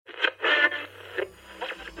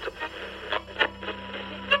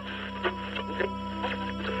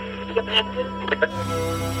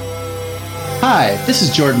Hi, this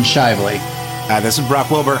is Jordan Shively. Hi, this is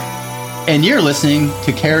Brock Wilbur. And you're listening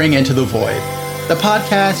to Carrying Into the Void, the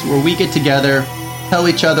podcast where we get together, tell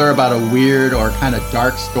each other about a weird or kind of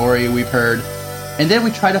dark story we've heard, and then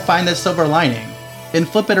we try to find the silver lining and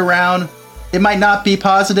flip it around. It might not be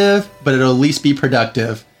positive, but it'll at least be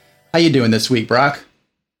productive. How you doing this week, Brock?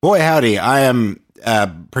 Boy, howdy. I am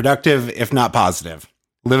productive, if not positive.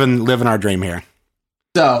 Living our dream here.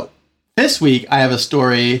 So, this week I have a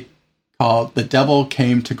story called The Devil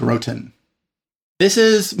Came to Groton. This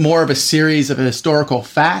is more of a series of historical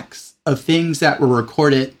facts of things that were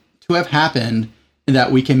recorded to have happened and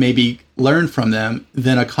that we can maybe learn from them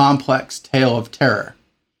than a complex tale of terror.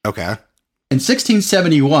 Okay. In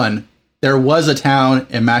 1671, there was a town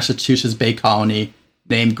in Massachusetts Bay Colony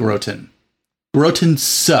named Groton. Groton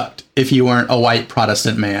sucked if you weren't a white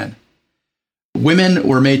Protestant man. Women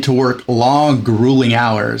were made to work long, grueling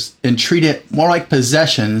hours and treated more like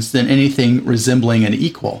possessions than anything resembling an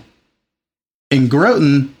equal. In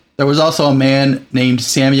Groton, there was also a man named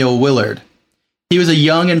Samuel Willard. He was a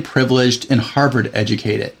young and privileged and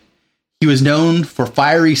Harvard-educated. He was known for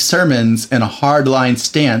fiery sermons and a hard-line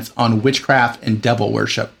stance on witchcraft and devil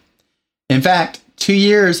worship. In fact, 2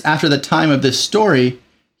 years after the time of this story,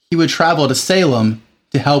 he would travel to Salem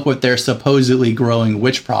to help with their supposedly growing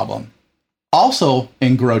witch problem. Also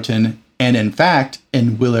in Groton, and in fact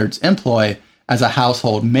in Willard's employ as a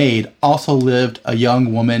household maid, also lived a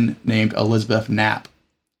young woman named Elizabeth Knapp.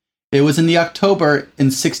 It was in the October in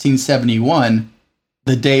 1671,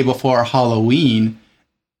 the day before Halloween,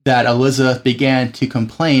 that Elizabeth began to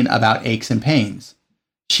complain about aches and pains.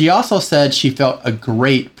 She also said she felt a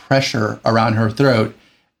great pressure around her throat,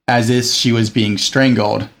 as if she was being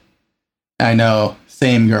strangled. I know,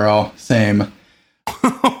 same girl, same.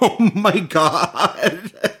 Oh my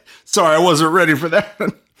God. Sorry, I wasn't ready for that.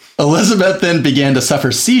 Elizabeth then began to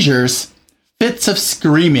suffer seizures, fits of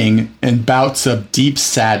screaming, and bouts of deep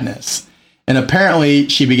sadness. And apparently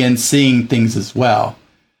she began seeing things as well.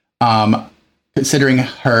 Considering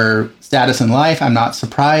her status in life, I'm not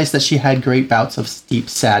surprised that she had great bouts of deep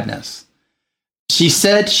sadness. She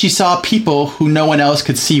said she saw people who no one else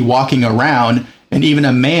could see walking around, and even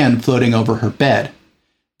a man floating over her bed.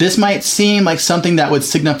 This might seem like something that would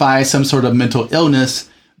signify some sort of mental illness,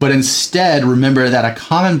 but instead remember that a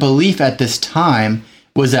common belief at this time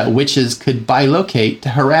was that witches could bilocate to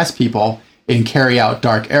harass people and carry out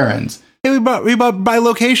dark errands. Hey, we brought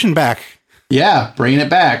bilocation back. Yeah, bringing it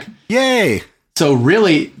back. Yay. So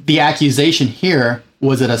really, the accusation here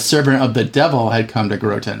was that a servant of the devil had come to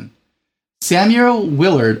Groton. Samuel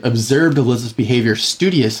Willard observed Elizabeth's behavior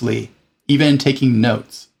studiously, even taking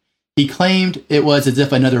notes. He claimed it was as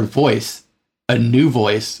if another voice, a new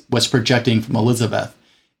voice, was projecting from Elizabeth,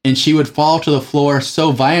 and she would fall to the floor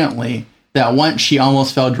so violently that once she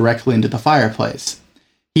almost fell directly into the fireplace.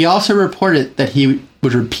 He also reported that he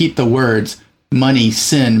would repeat the words, money,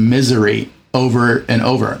 sin, misery, over and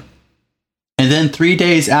over. And then 3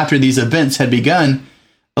 days after these events had begun,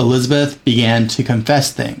 Elizabeth began to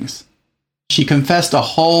confess things. She confessed a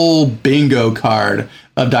whole bingo card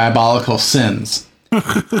of diabolical sins.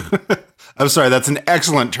 I'm sorry, that's an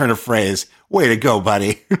excellent turn of phrase. Way to go,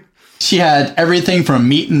 buddy. She had everything from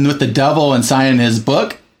meeting with the devil and signing his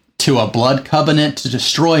book to a blood covenant to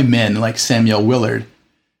destroy men like Samuel Willard,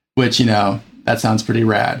 which, that sounds pretty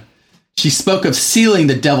rad. She spoke of sealing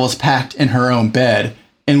the devil's pact in her own bed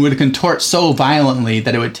and would contort so violently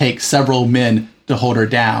that it would take several men to hold her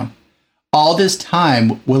down. All this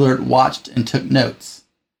time, Willard watched and took notes.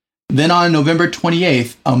 Then on November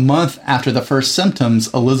 28th, a month after the first symptoms,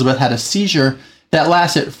 Elizabeth had a seizure that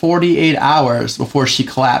lasted 48 hours before she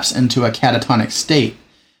collapsed into a catatonic state,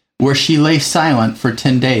 where she lay silent for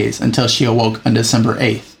 10 days until she awoke on December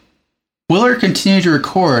 8th. Willard continued to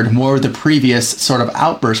record more of the previous sort of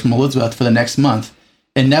outbursts from Elizabeth for the next month,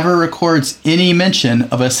 and never records any mention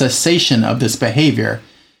of a cessation of this behavior.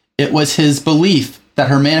 It was his belief that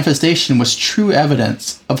her manifestation was true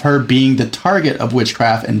evidence of her being the target of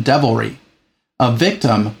witchcraft and devilry, a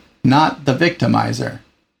victim, not the victimizer.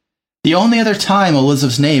 The only other time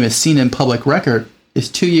Elizabeth's name is seen in public record is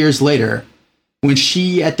 2 years later, when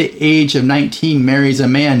she, at the age of 19, marries a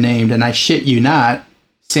man named, and I shit you not,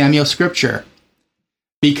 Samuel Scripture.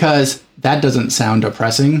 Because that doesn't sound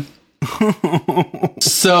depressing.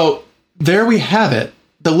 So, there we have it.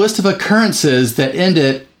 The list of occurrences that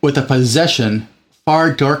ended with a possession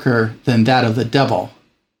far darker than that of the devil.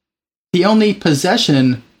 The only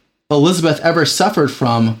possession Elizabeth ever suffered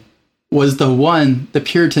from was the one the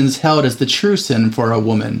Puritans held as the true sin for a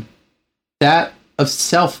woman, that of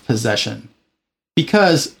self-possession.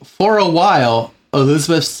 Because for a while,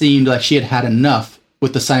 Elizabeth seemed like she had had enough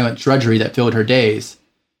with the silent drudgery that filled her days.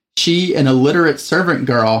 She, an illiterate servant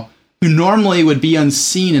girl who normally would be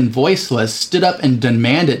unseen and voiceless, stood up and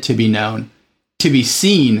demanded to be known, to be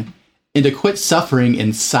seen, and to quit suffering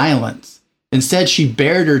in silence. Instead, she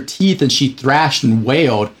bared her teeth and she thrashed and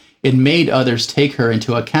wailed and made others take her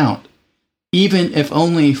into account, even if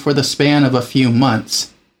only for the span of a few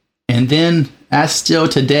months. And then, as still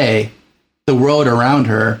today, the world around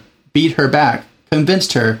her beat her back,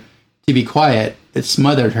 convinced her to be quiet. It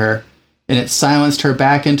smothered her, and it silenced her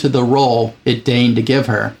back into the role it deigned to give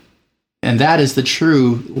her. And that is the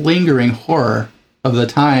true, lingering horror of the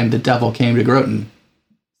time the devil came to Groton.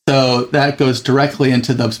 So that goes directly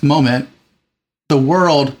into the moment. The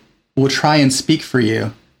world will try and speak for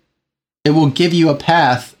you. It will give you a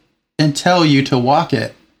path and tell you to walk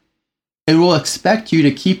it. It will expect you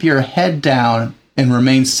to keep your head down and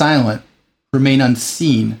remain silent, remain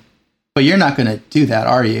unseen. But you're not going to do that,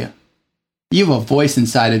 are you? You have a voice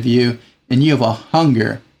inside of you, and you have a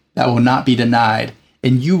hunger that will not be denied.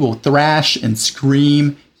 And you will thrash and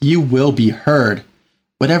scream. You will be heard.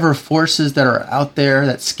 Whatever forces that are out there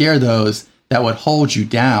that scare those that would hold you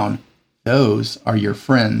down, those are your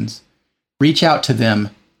friends. Reach out to them.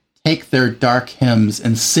 Take their dark hymns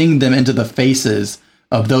and sing them into the faces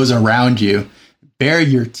of those around you. Bare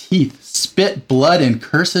your teeth, spit blood and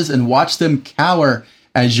curses, and watch them cower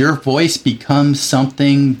as your voice becomes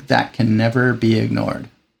something that can never be ignored.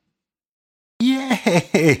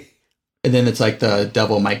 Yay! And then it's like the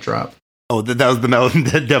devil mic drop. Oh, that was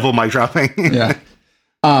the devil mic dropping. Yeah.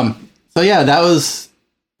 So yeah, that was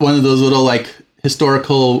one of those little like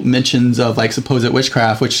historical mentions of like supposed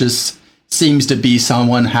witchcraft, which just seems to be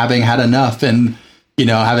someone having had enough and, you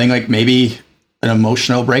know, having like maybe an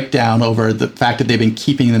emotional breakdown over the fact that they've been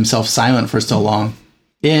keeping themselves silent for so long.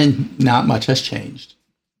 And not much has changed.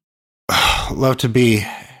 Love to be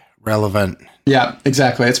relevant. Yeah,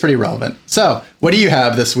 exactly. It's pretty relevant. So what do you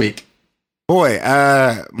have this week? Boy,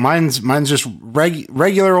 mine's just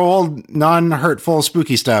regular old non-hurtful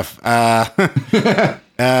spooky stuff. Mine's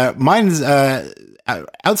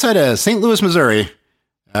outside of St. Louis, Missouri,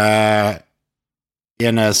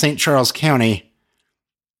 in St. Charles County.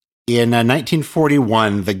 In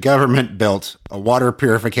 1941, the government built a water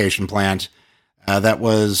purification plant that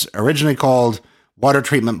was originally called Water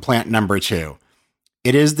Treatment Plant Number 2.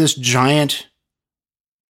 It is this giant.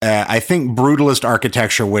 I think brutalist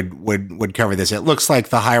architecture would cover this. It looks like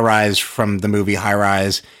the high rise from the movie High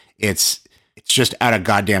Rise. It's just out of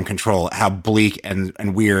goddamn control how bleak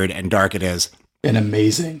and weird and dark it is. And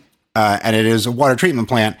amazing. And it is a water treatment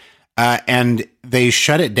plant. And they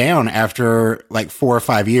shut it down after like 4 or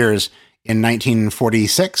 5 years in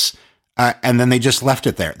 1946. And then they just left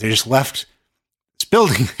it there. They just left this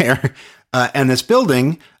building there. And this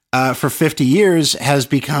building for 50 years has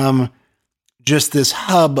become just this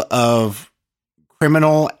hub of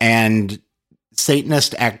criminal and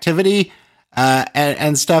Satanist activity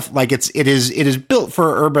and stuff. Like it is built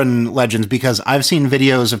for urban legends because I've seen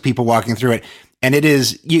videos of people walking through it, and it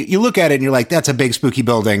is you look at it and you're like, that's a big spooky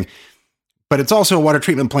building, but it's also a water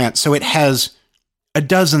treatment plant, so it has a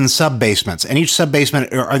dozen sub basements, and each sub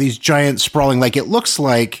basement are these giant sprawling. Like it looks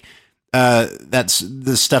like. That's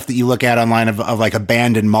the stuff that you look at online of like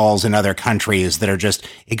abandoned malls in other countries that are just,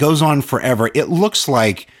 it goes on forever. It looks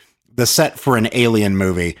like the set for an Alien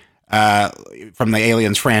movie, from the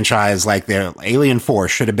Aliens franchise, like the Alien 4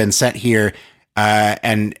 should have been set here. Or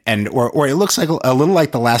it looks like a little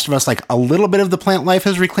like The Last of Us, like a little bit of the plant life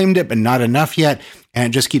has reclaimed it, but not enough yet. And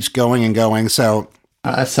it just keeps going and going. So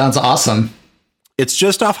that sounds awesome. It's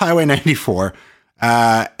just off Highway 94.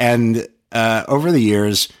 And over the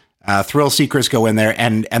years, thrill seekers go in there,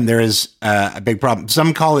 and there is a big problem.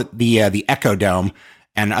 Some call it the Equidome,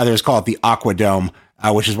 and others call it the Aquadome,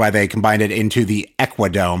 which is why they combined it into the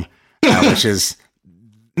Equidome, which is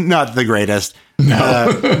not the greatest.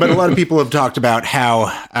 No. But a lot of people have talked about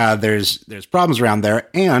how there's problems around there,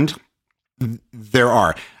 and there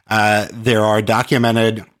are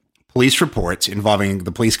documented police reports involving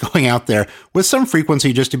the police going out there with some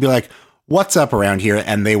frequency just to be like, what's up around here?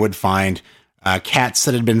 And they would find cats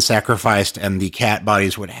that had been sacrificed, and the cat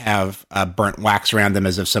bodies would have burnt wax around them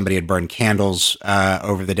as if somebody had burned candles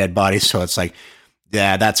over the dead bodies. So it's like,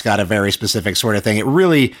 yeah, that's got a very specific sort of thing. It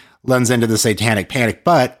really lends into the satanic panic.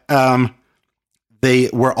 But they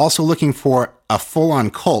were also looking for a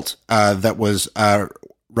full-on cult that was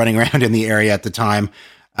running around in the area at the time.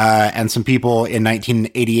 And some people in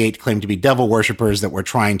 1988 claimed to be devil worshippers that were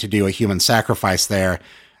trying to do a human sacrifice there.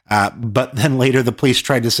 But then later the police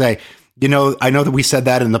tried to say, you know, I know that we said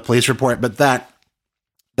that in the police report, but that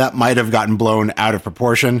might have gotten blown out of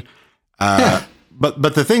proportion. but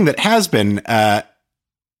the thing that has been that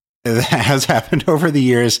has happened over the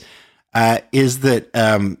years is that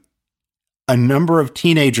a number of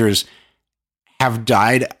teenagers have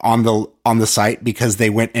died on the site because they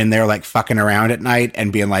went in there like fucking around at night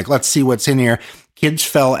and being like, let's see what's in here. Kids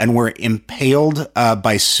fell and were impaled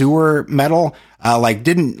by sewer metal. Like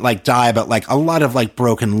didn't like die, but like a lot of like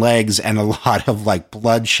broken legs and a lot of like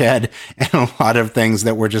bloodshed and a lot of things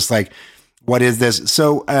that were just like, what is this?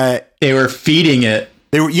 So they were feeding it.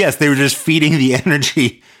 They were just feeding the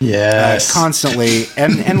energy constantly.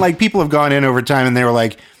 And like people have gone in over time and they were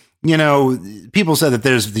like, you know, people said that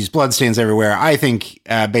there's these bloodstains everywhere. I think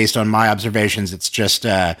based on my observations, it's just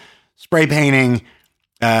spray painting.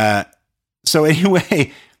 So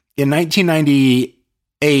anyway, in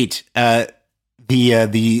 1998,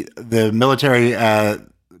 the military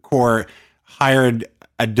corps hired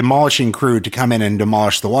a demolishing crew to come in and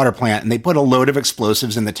demolish the water plant, and they put a load of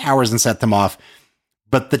explosives in the towers and set them off.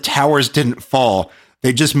 But the towers didn't fall;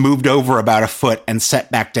 they just moved over about a foot and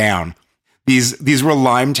set back down. These were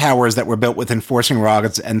lime towers that were built with enforcing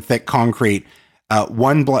rods and thick concrete.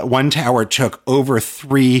 One tower took over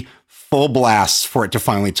 3 full blasts for it to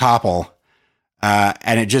finally topple.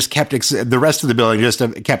 And it just kept, the rest of the building just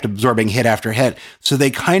kept absorbing hit after hit. So they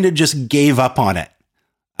kind of just gave up on it.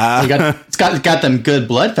 It's got them good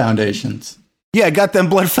blood foundations. Yeah, got them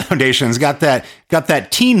blood foundations. Got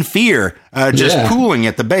that teen fear pooling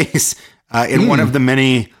at the base in one of the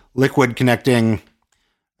many liquid connecting.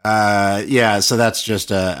 So that's just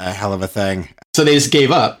a hell of a thing. So they just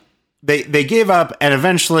gave up. They gave up, and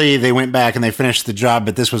eventually they went back and they finished the job.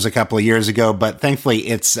 But this was a couple of years ago. But thankfully,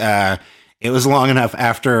 it was long enough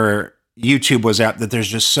after YouTube was out that there's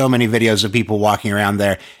just so many videos of people walking around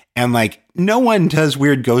there. And like, no one does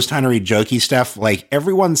weird ghost huntery jokey stuff. Like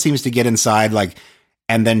everyone seems to get inside, like,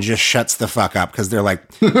 and then just shuts the fuck up because they're like,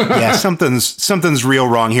 yeah, something's real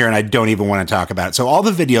wrong here, and I don't even want to talk about it. So all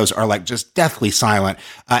the videos are like just deathly silent.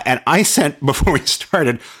 And I sent, before we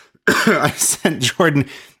started, I sent Jordan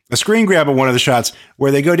a screen grab of one of the shots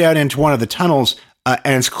where they go down into one of the tunnels,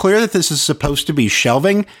 and it's clear that this is supposed to be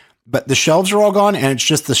shelving, but the shelves are all gone, and it's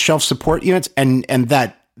just the shelf support units, and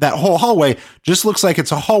that whole hallway just looks like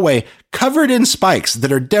it's a hallway covered in spikes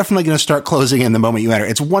that are definitely going to start closing in the moment you enter.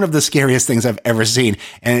 It's one of the scariest things I've ever seen,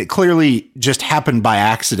 and it clearly just happened by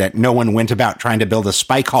accident. No one went about trying to build a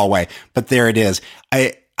spike hallway, but there it is.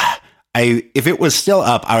 If it was still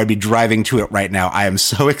up, I would be driving to it right now. I am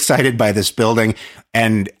so excited by this building,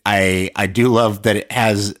 and I do love that it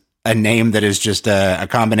has a name that is just a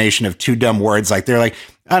combination of 2 dumb words. Like they're like,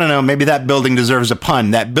 I don't know, maybe that building deserves a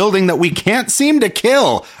pun. That building that we can't seem to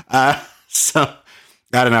kill. So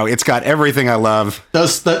I don't know. It's got everything I love.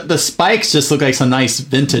 The spikes just look like some nice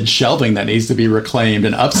vintage shelving that needs to be reclaimed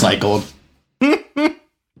and upcycled.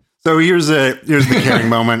 So here's the caring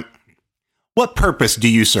moment. What purpose do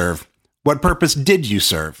you serve? What purpose did you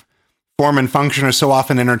serve? Form and function are so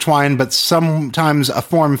often intertwined, but sometimes a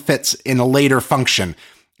form fits in a later function,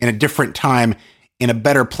 in a different time, in a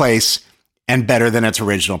better place, and better than its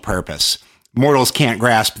original purpose. Mortals can't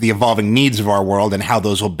grasp the evolving needs of our world and how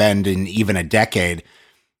those will bend in even a decade.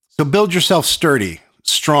 So build yourself sturdy,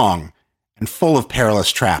 strong, and full of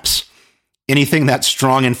perilous traps. Anything that's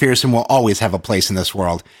strong and fearsome will always have a place in this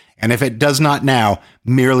world, and if it does not now,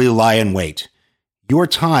 merely lie in wait. Your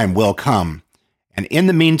time will come, and in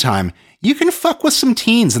the meantime, you can fuck with some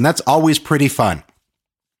teens, and that's always pretty fun.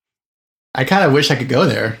 I kind of wish I could go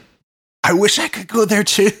there. I wish I could go there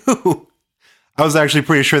too. I was actually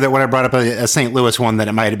pretty sure that when I brought up a St. Louis one that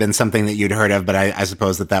it might have been something that you'd heard of, but I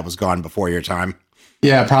suppose that was gone before your time.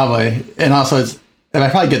 Yeah, probably. And also, and I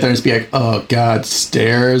probably get there and just be like, oh God,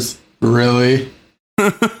 stairs? Really?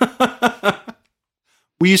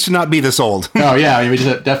 We used to not be this old. Oh yeah, we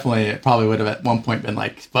just definitely probably would have at one point been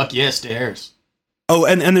like, fuck yeah, stairs. Oh,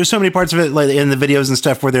 and there's so many parts of it like in the videos and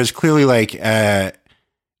stuff where there's clearly like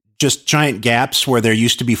just giant gaps where there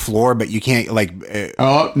used to be floor, but you can't like.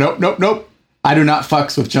 Oh, nope. I do not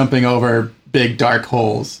fucks with jumping over big dark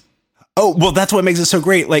holes. Oh, well, that's what makes it so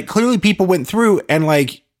great. Like clearly people went through and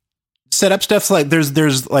like set up stuff like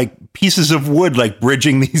there's like pieces of wood like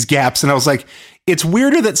bridging these gaps. And I was like, it's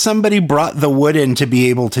weirder that somebody brought the wood in to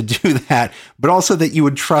be able to do that, but also that you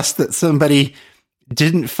would trust that somebody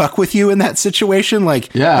didn't fuck with you in that situation.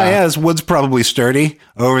 Like, yeah, this wood's probably sturdy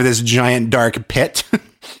over this giant dark pit.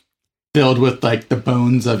 Filled with like the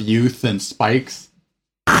bones of youth and spikes.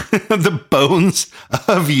 The bones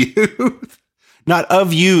of youth. Not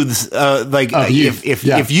of youths, like of youth.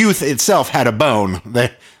 If youth itself had a bone,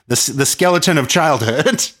 the skeleton of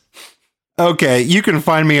childhood. Okay, you can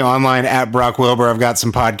find me online at Brock Wilbur. I've got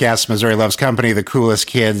some podcasts, Missouri Loves Company, The Coolest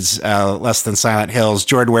Kids, Less Than Silent Hills.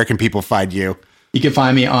 Jordan, where can people find you? You can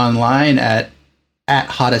find me online at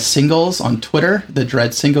Hottest Singles on Twitter, the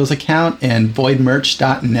Dread Singles account, and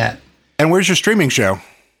voidmerch.net. And where's your streaming show?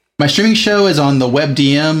 My streaming show is on the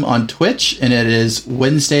WebDM on Twitch, and it is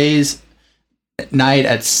Wednesdays night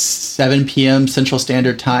at 7 p.m. Central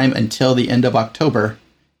Standard Time until the end of October.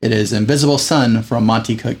 It is Invisible Sun from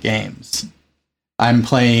Monty Cook Games. I'm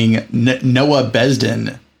playing Noah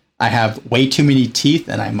Besden. I have way too many teeth,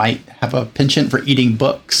 and I might have a penchant for eating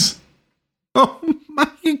books. Oh my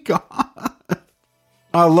God.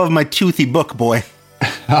 I love my toothy book, boy.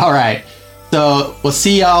 All right. So we'll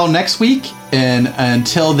see y'all next week. And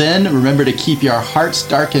until then, remember to keep your hearts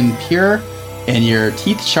dark and pure and your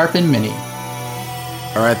teeth sharp and many.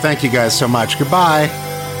 All right. Thank you guys so much. Goodbye.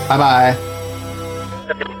 Bye-bye.